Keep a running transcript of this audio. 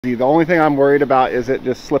The only thing I'm worried about is it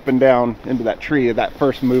just slipping down into that tree at that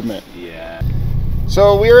first movement. Yeah.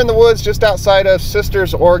 So we are in the woods just outside of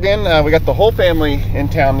Sisters, Oregon. We got the whole family in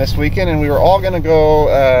town this weekend, and we were all going to go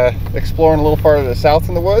exploring a little farther to the south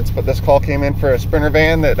in the woods, but this call came in for a Sprinter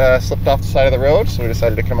van that slipped off the side of the road, so we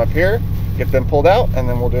decided to come up here, get them pulled out, and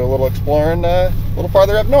then we'll do a little exploring a little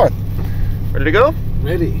farther up north. Ready to go?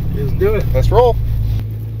 Ready. Let's do it. Let's roll.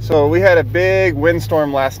 So we had a big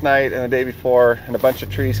windstorm last night and the day before, and a bunch of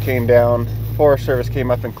trees came down. Forest Service came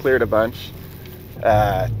up and cleared a bunch.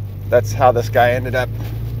 That's how this guy ended up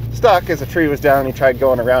stuck, as a tree was down and he tried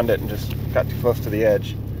going around it and just got too close to the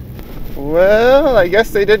edge. Well, I guess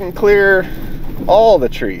they didn't clear all the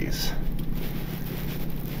trees.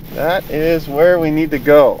 That is where we need to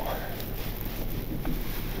go.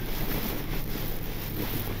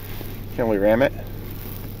 Can we ram it?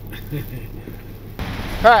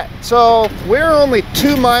 Alright, so we're only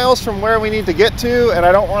 2 miles from where we need to get to, and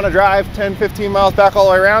I don't want to drive 10-15 miles back all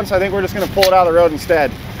the way around, so I think we're just going to pull it out of the road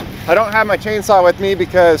instead. I don't have my chainsaw with me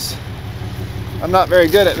because I'm not very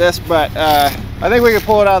good at this, but I think we can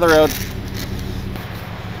pull it out of the road.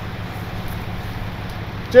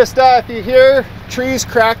 Just if you hear trees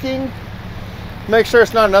cracking, make sure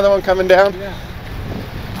it's not another one coming down. Yeah.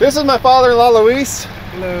 This is my father-in-law, Luis.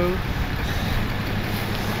 Hello.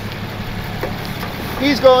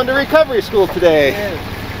 He's going to recovery school today. Yes.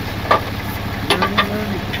 Learning.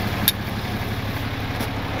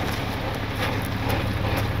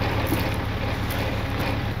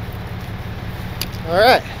 All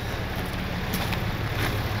right.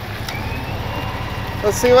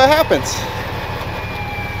 Let's see what happens.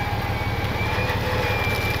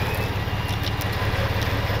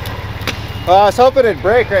 Well, I was hoping it'd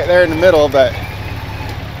break right there in the middle, but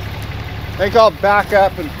I think I'll back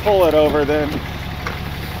up and pull it over then.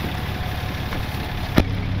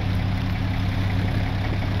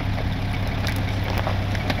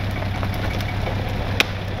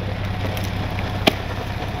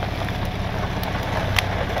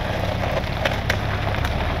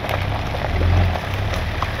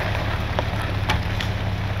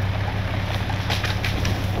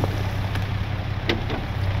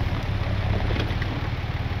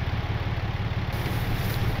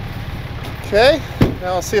 Okay,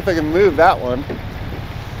 now I'll see if I can move that one.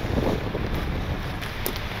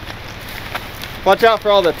 Watch out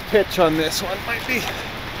for all the pitch on this one, might be.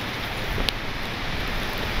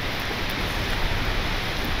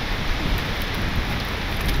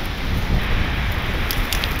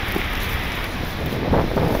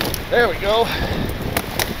 There we go.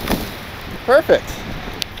 Perfect.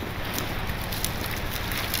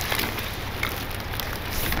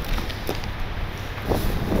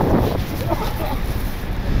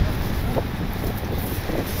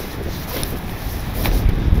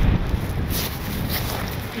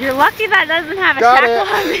 You're lucky that doesn't have a shackle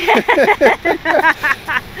on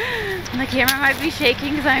it. The camera might be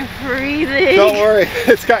shaking because I'm freezing. Don't worry,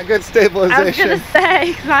 it's got good stabilization. I was going to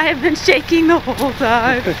say, because I have been shaking the whole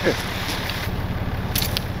time.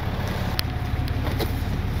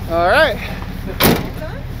 All right,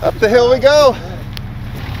 up the hill we go.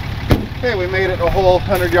 Okay, we made it a whole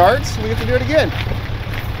 100 yards. We get to do it again.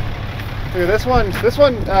 Look at this one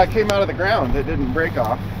came out of the ground. It didn't break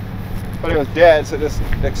off, but it was dead, so it just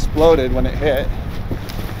exploded when it hit.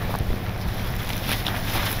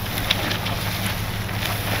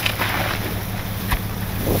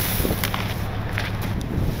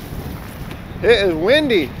 It is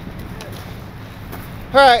windy.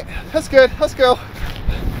 All right, that's good. Let's go.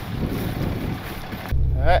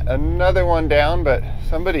 All right, another one down, but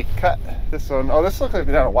somebody cut this one. Oh, this looks like it's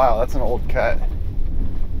been down a while. That's an old cut.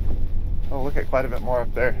 Oh, look at quite a bit more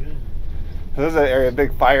up there. So this is an area a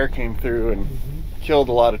big fire came through and killed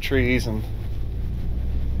a lot of trees and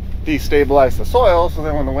destabilized the soil, so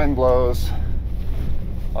then when the wind blows,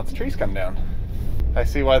 lots of trees come down. I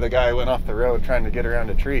see why the guy went off the road trying to get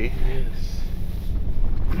around a tree. Yes.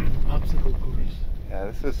 Obstacle course. Yeah,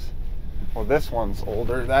 this is, well, this one's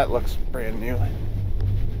older. That looks brand new.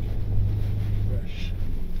 Fresh.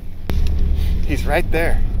 He's right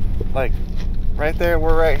there. Like, right there,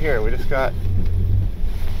 we're right here. We just got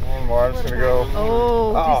one more. I'm just gonna go.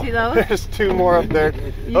 Oh, do you see those? There's 2 more up there.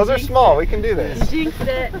 Those are small. We can do this. You jinxed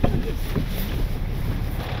it.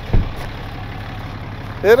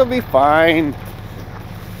 It'll be fine.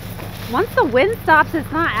 Once the wind stops, it's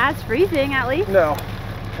not as freezing, at least. No,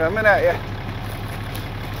 coming at you.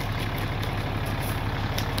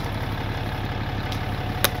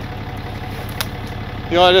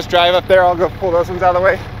 You want to just drive up there? I'll go pull those ones out of the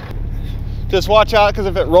way. Just watch out, because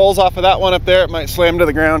if it rolls off of that one up there, it might slam to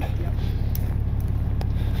the ground.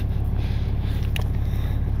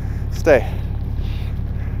 Stay.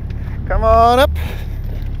 Come on up.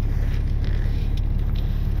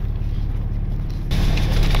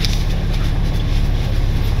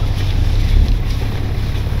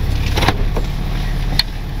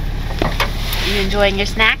 You enjoying your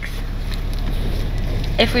snacks?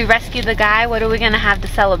 If we rescue the guy, what are we gonna have to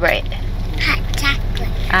celebrate? Hot chocolate.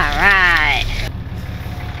 All right.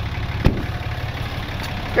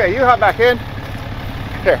 Okay, you hop back in.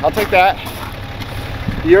 Here, I'll take that.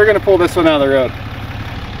 You're gonna pull this one out of the road.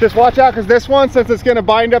 Just watch out, because this one, since it's gonna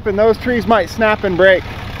bind up in those trees, might snap and break.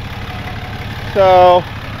 So,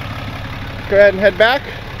 go ahead and head back.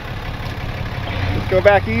 Just go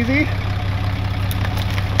back easy.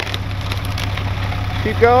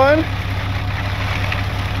 Keep going.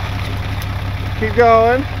 Keep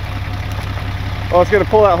going. Oh, it's gonna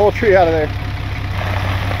pull that whole tree out of there.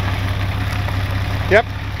 Yep,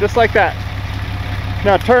 just like that.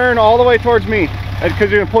 Now turn all the way towards me,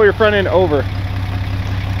 because you're gonna pull your front end over.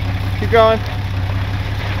 Keep going.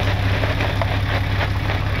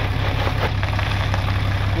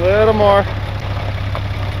 A little more.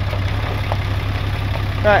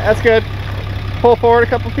 All right, that's good. Pull forward a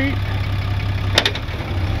couple feet.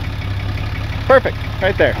 Perfect,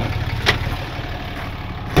 right there.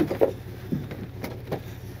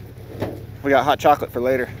 We got hot chocolate for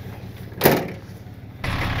later.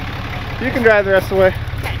 You can drive the rest of the way.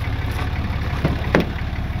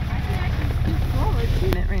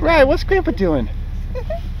 Right, what's Grandpa doing?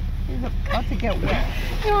 He's about to get wet.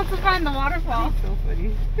 He wants to find the waterfall. So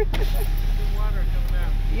funny.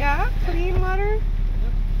 Yeah, clean water.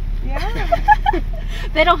 Yeah.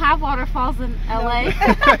 They don't have waterfalls in LA.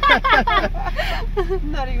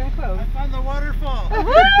 Not even close. I found the waterfall.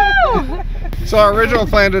 Woo! So our original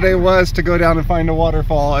plan today was to go down and find a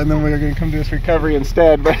waterfall, and then we were going to come do this recovery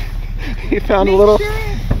instead, but he found a little... Make sure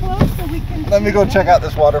it's close so we can Let me go check out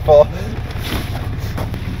this waterfall.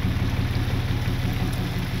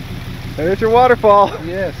 There's your waterfall.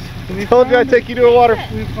 Yes. I told you I'd take you to a waterfall.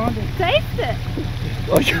 We found it. Taste it.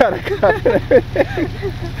 Oh, you got it.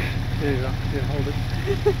 There you go. Here, hold it.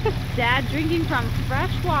 Dad drinking from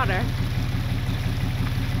fresh water.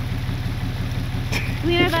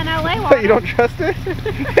 Cleaner than LA water. You don't trust it?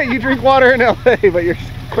 You drink water in LA, but you're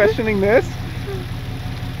questioning this?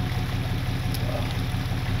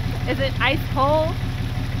 Is it ice cold?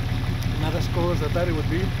 Not as cold as I thought it would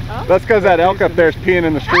be. Oh. That's because that elk up there is peeing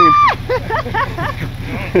in the stream.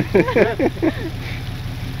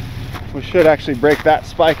 We should actually break that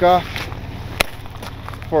spike off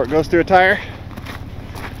before it goes through a tire.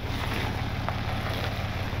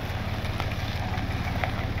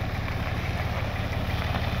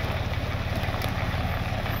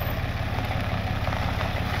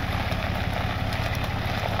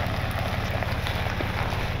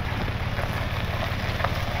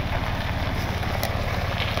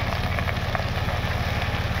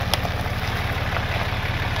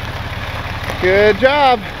 Good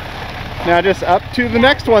job. Now just up to the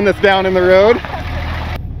next one that's down in the road.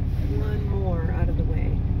 one more out of the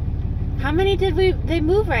way. How many did they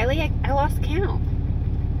move, Riley? I lost count.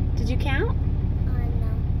 Did you count?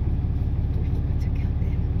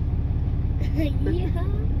 Yeah.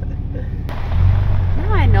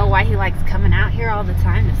 Now I know why he likes coming out here all the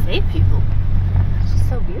time to save people. It's just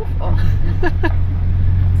so beautiful.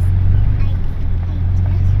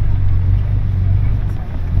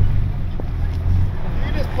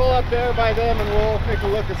 You just pull up there by them and we'll take a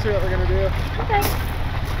look and see what we're gonna do. Okay.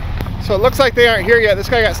 So it looks like they aren't here yet. This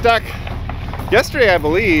guy got stuck yesterday, I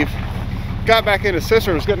believe. Got back into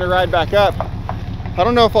Sister, was getting to ride back up. I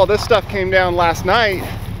don't know if all this stuff came down last night,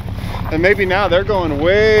 and maybe now they're going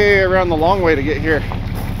way around the long way to get here.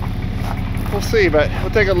 We'll see, but we'll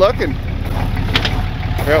take a look and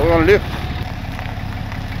figure out what we want to do.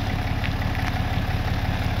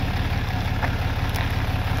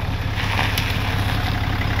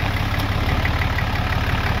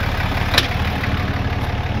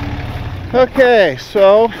 Okay,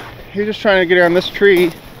 so you're just trying to get around this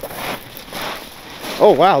tree.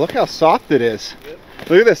 Oh wow, look how soft it is. Yep.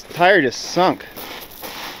 Look at this tire just sunk.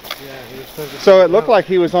 Yeah, he was supposed to So it looked like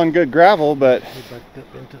he was on good gravel, but he backed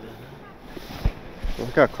up into the...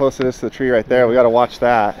 look how close it is to the tree right there. We got to watch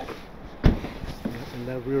that. And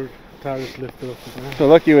that rear tire is lifted off the ground. So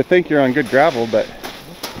look, you would think you're on good gravel, but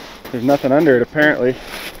there's nothing under it apparently.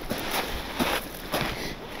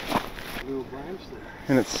 Little branch there.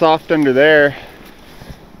 And it's soft under there.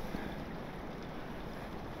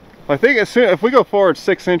 I think as soon if we go forward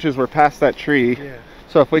 6 inches, we're past that tree. Yeah.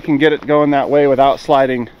 So if we can get it going that way without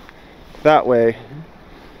sliding that way,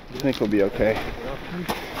 I think we'll be okay.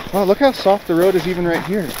 Oh, look how soft the road is even right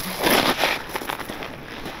here.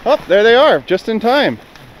 Oh, there they are, just in time.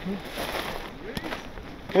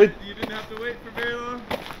 You didn't have to wait for very long?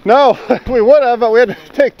 No, we would have, but we had to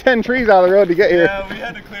take 10 trees out of the road to get here. Yeah, we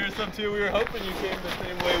had to clear some too. We were hoping you came the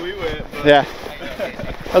same way we went. But... Yeah.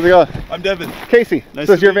 How's it going? I'm Devin. Casey, Nice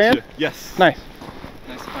so is to your meet van? you. Yes. Nice.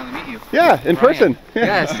 Nice to finally meet you. Yeah, in person.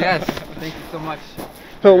 Yes, yes. Thank you so much.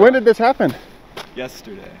 So when did this happen?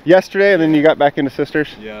 Yesterday. Yesterday, and then you got back into Sisters?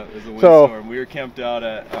 Yeah, it was a So- windstorm. We were camped out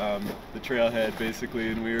at the trailhead basically,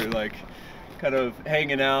 and we were like kind of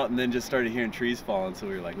hanging out, and then just started hearing trees falling. So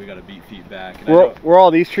we were like, we got to beat feet back. And Were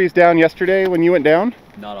all these trees down yesterday when you went down?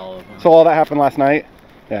 not all of them. So all that happened last night?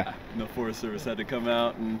 Yeah. The Forest Service had to come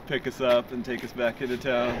out and pick us up and take us back into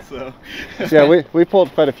town. So Yeah, we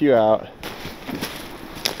pulled quite a few out.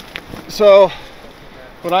 So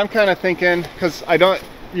what I'm kind of thinking, because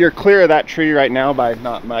you're clear of that tree right now by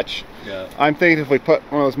not much. yeah, I'm thinking if we put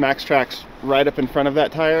one of those max tracks right up in front of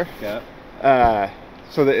that tire, yeah.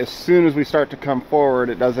 so that as soon as we start to come forward,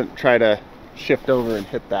 it doesn't try to shift over and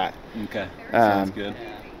hit that. Okay, sounds good.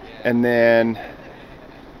 And then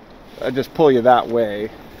I just pull you that way.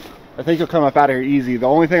 I think you'll come up out of here easy. The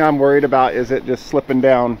only thing I'm worried about is it just slipping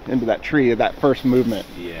down into that tree at that first movement.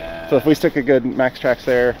 Yeah. So if we stick a good max tracks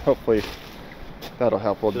there, hopefully that'll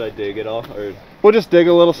help. Should I dig it all, or? We'll just dig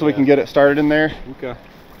a little so we Yeah. can get it started in there, Okay.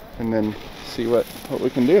 and then see what we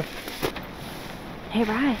can do. Hey,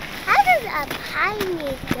 Rye. How does a pine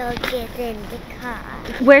needle get in the car?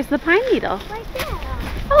 Where's the pine needle? Right there.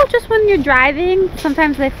 Oh, just when you're driving.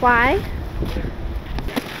 Sometimes they fly.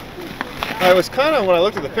 I was kind of, when I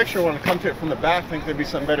looked at the picture, when I come to it from the back, think there'd be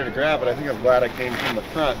something better to grab, but I think I'm glad I came from the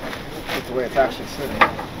front with the way it's actually sitting.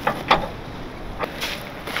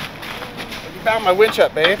 You found my winch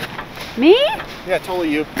up, babe. Me? Yeah,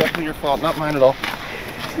 totally you. Definitely your fault, not mine at all.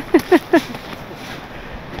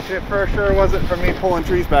 It for sure wasn't from me pulling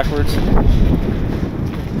trees backwards.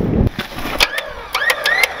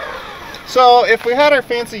 So if we had our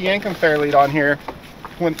fancy Yankum fair lead on here,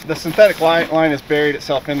 when the synthetic line has buried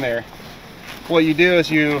itself in there, what you do is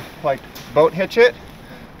you like boat hitch it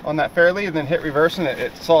on that fair lead and then hit reverse, and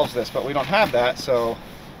it solves this, but we don't have that. So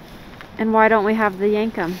And why don't we have the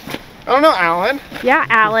Yankum? I don't know, Alan. Yeah,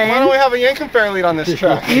 Why don't Alan. we have a Yankum fair lead on this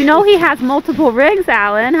truck? You know he has multiple rigs,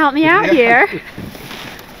 Alan. Help me out Yeah. here.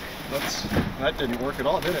 That didn't work at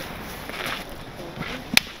all, did it?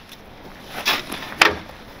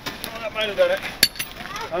 Oh, that might have done it.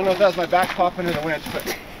 I don't know if that was my back popping in the winch,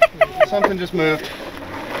 but something just moved.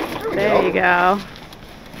 There you go.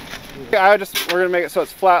 We're gonna make it so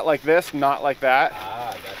it's flat like this, not like that.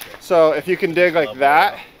 Ah, gotcha. So if you can dig like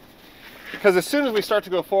that, because as soon as we start to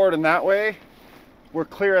go forward in that way, we're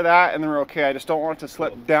clear of that and then we're okay. I just don't want it to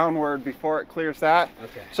slip downward before it clears that.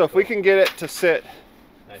 Okay. So if we can get it to sit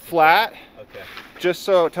Nice and flat, Okay. just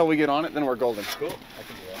so till we get on it, then we're golden. Cool. I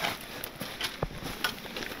can do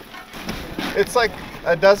that. It's like,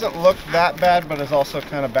 it doesn't look that bad, but it's also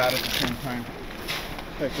kind of bad at the same time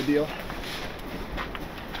type of deal.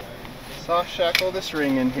 Soft shackle this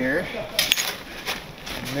ring in here,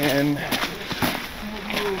 and then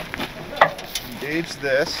engage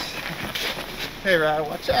this. Hey, Rye,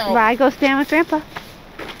 watch out. Rye, go stand with Grandpa.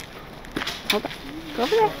 Hold on. Go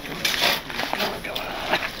over there.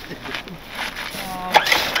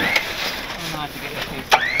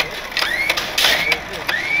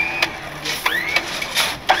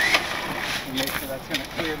 Make sure that's going to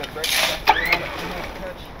clear the brake stuff. We don't have it too much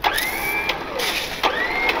touch.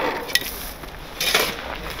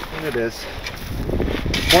 There it is.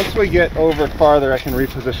 Once we get over farther, I can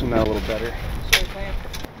reposition that a little better.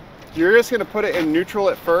 You're just going to put it in neutral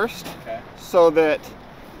at first, Okay. so that Just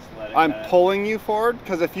let it I'm kinda- pulling you forward,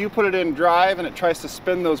 because if you put it in drive and it tries to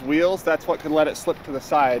spin those wheels, that's what can let it slip to the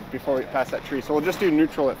side before we pass that tree. So we'll just do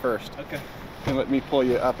neutral at first. Okay. And let me pull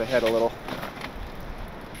you up ahead a little.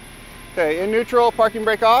 Okay, in neutral, parking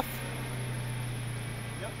brake off.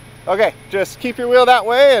 Yep. Okay, just keep your wheel that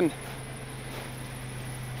way and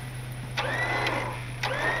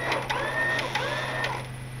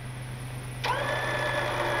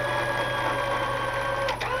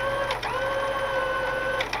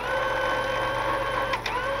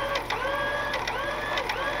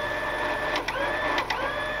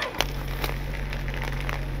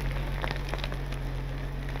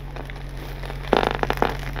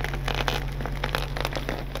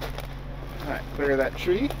clear that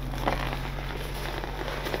tree.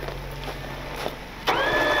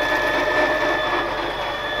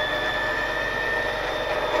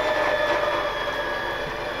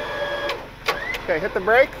 Okay, hit the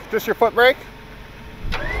brake, just your foot brake.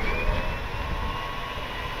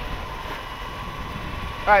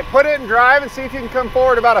 All right, put it in drive and see if you can come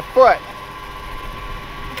forward about a foot.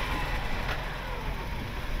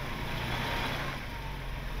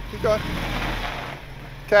 Keep going.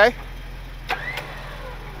 Okay.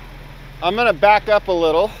 I'm gonna back up a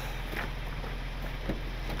little.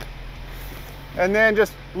 And then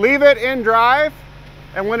just leave it in drive.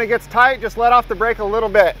 And when it gets tight, just let off the brake a little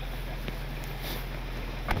bit.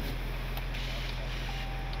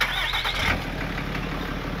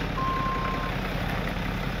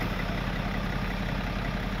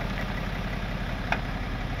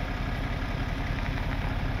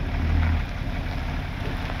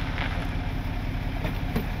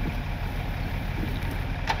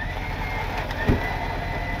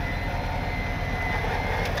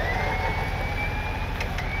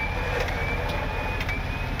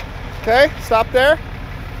 Okay, stop there.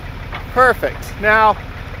 Perfect. Now,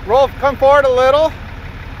 come forward a little.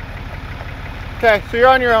 Okay, so you're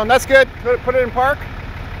on your own. That's good. Put it in park.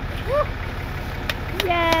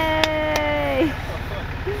 Yay!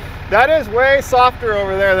 That is way softer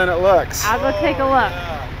over there than it looks. I'll go take a look.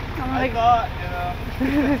 Yeah. I'm gonna... thought, you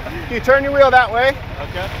know. Can you turn your wheel that way?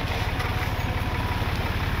 Okay.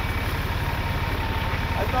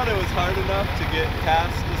 I thought it was hard enough to get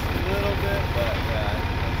past just a little bit, but yeah.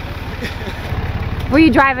 Were you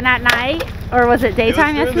driving at night or was it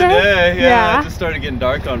daytime it was yesterday? during the day, yeah. It just started getting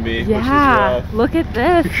dark on me, which was rough. Look at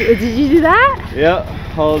this. Did you do that? Yeah,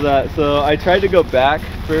 all of that. So I tried to go back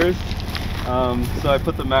first. So I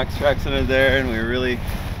put the max tracks under there and we were really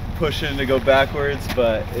pushing to go backwards,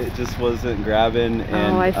 but it just wasn't grabbing,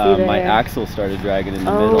 and my axle started dragging in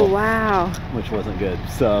the middle. Oh wow. Which wasn't good.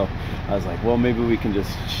 So I was like, well, maybe we can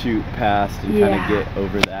just shoot past and kind of get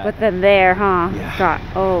over that. But then there, huh? Yeah.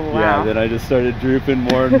 Oh wow. Yeah, then I just started drooping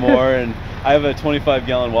more and more, and I have a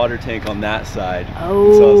 25-gallon water tank on that side.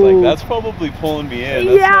 Oh. So I was like, that's probably pulling me in.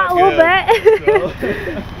 That's yeah, a little bit. So,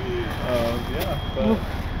 yeah. But,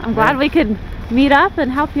 I'm glad we could meet up and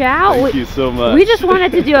help you out. Thank you so much. We just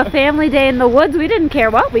wanted to do a family day in the woods. We didn't care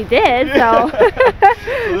what we did, so.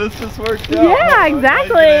 So this just worked out. Yeah,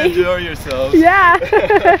 exactly. Enjoy yourselves. Yeah.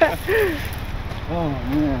 Oh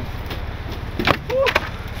man.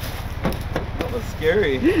 That was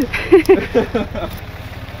scary.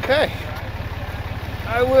 Okay.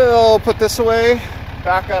 I will put this away,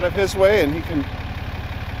 back out of his way, and he can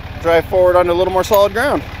drive forward onto a little more solid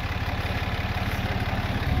ground.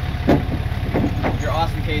 You're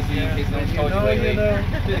awesome, Casey. In case no one's told you lately.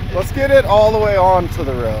 Let's get it all the way onto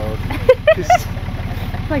the road.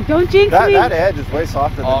 Like, don't jinx me. That edge is way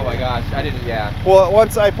softer than Oh my gosh, I didn't, yeah. Well,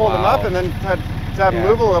 once I pulled him up and then had to have him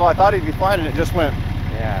move a little, I thought he'd be fine, and it just went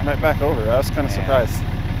right back over. I was kind of surprised.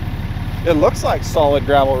 It looks like solid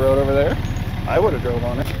gravel road over there. I would have drove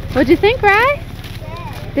on it. What'd you think, Bri?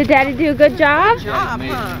 Did Daddy do a good job? Good job,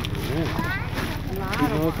 huh? You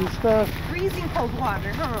know some stuff. Freezing cold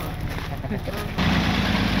water, huh?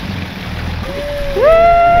 Woo!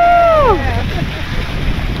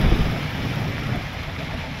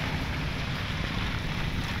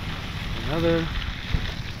 Another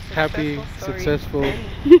happy, successful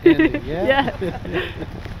ending. Yeah.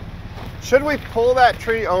 Should we pull that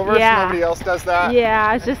tree over so nobody else does that?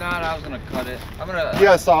 Yeah, it's just. If not, I was gonna cut it. I'm gonna. You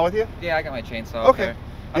got a saw with you? Yeah, I got my chainsaw. Okay.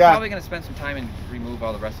 I'm probably gonna spend some time and remove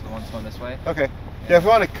all the rest of the ones going this way. Okay. Yeah, if we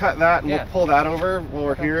want to cut that and we'll pull that over while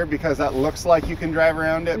we're here, because that looks like you can drive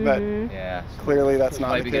around it, but clearly that's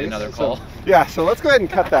not the case. Maybe get another call. So, yeah, so let's go ahead and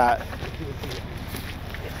cut that.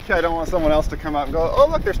 Okay, I don't want someone else to come out and go, oh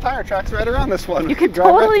look, there's tire tracks right around this one. You could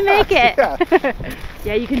totally make it. Yeah.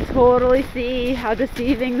 Yeah, you can totally see how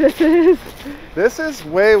deceiving this is. This is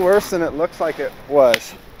way worse than it looks like it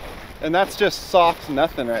was. And that's just soft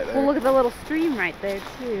nothing right there. Well, look at the little stream right there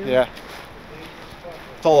too. Yeah.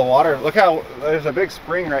 It's all the water. Look how there's a big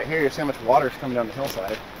spring right here. You see how much water is coming down the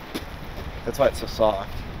hillside. That's why it's so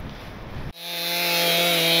soft.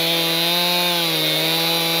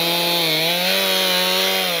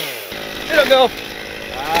 It'll go.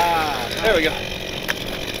 Ah, there we go.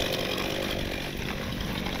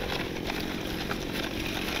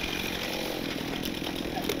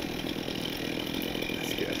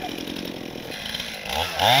 That's good.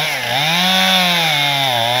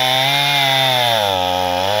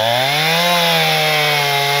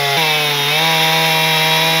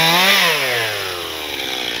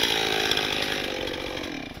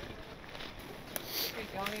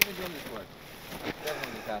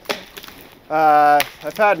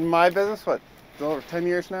 I've had my business, what, over 10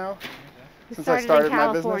 years now? Since I started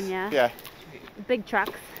my business? Yeah. Big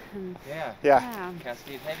trucks. Yeah.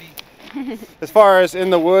 Cascade heavy. As far as in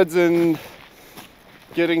the woods and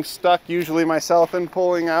getting stuck, usually myself and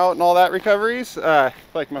pulling out and all that recoveries,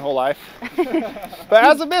 like my whole life. But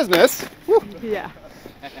as a business, whew,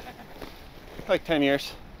 like 10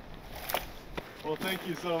 years. Well, thank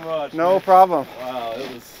you so much. No problem. Wow,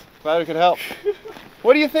 it was Glad we could help.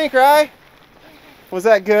 What do you think, Rye? Was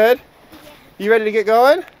that good? You ready to get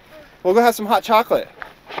going? We'll go have some hot chocolate.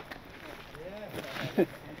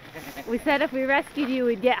 We said if we rescued you,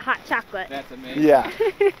 we'd get hot chocolate. That's amazing. Yeah.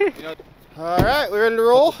 You know, All right, we ready to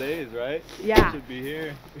roll? Couple days, right? Yeah. Should be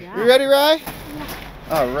here. Yeah. You ready, Rye?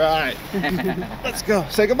 All right. Let's go.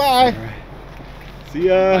 Say goodbye. See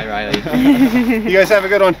ya. Bye, Riley. You guys have a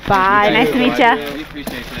good one. Bye. Nice to meet you. We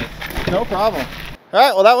appreciate this. No problem. All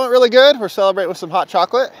right, well, that went really good. We're celebrating with some hot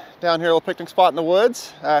chocolate down here, a little picnic spot in the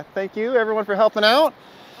woods. Thank you, everyone, for helping out.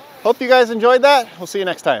 Hope you guys enjoyed that. We'll see you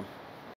next time.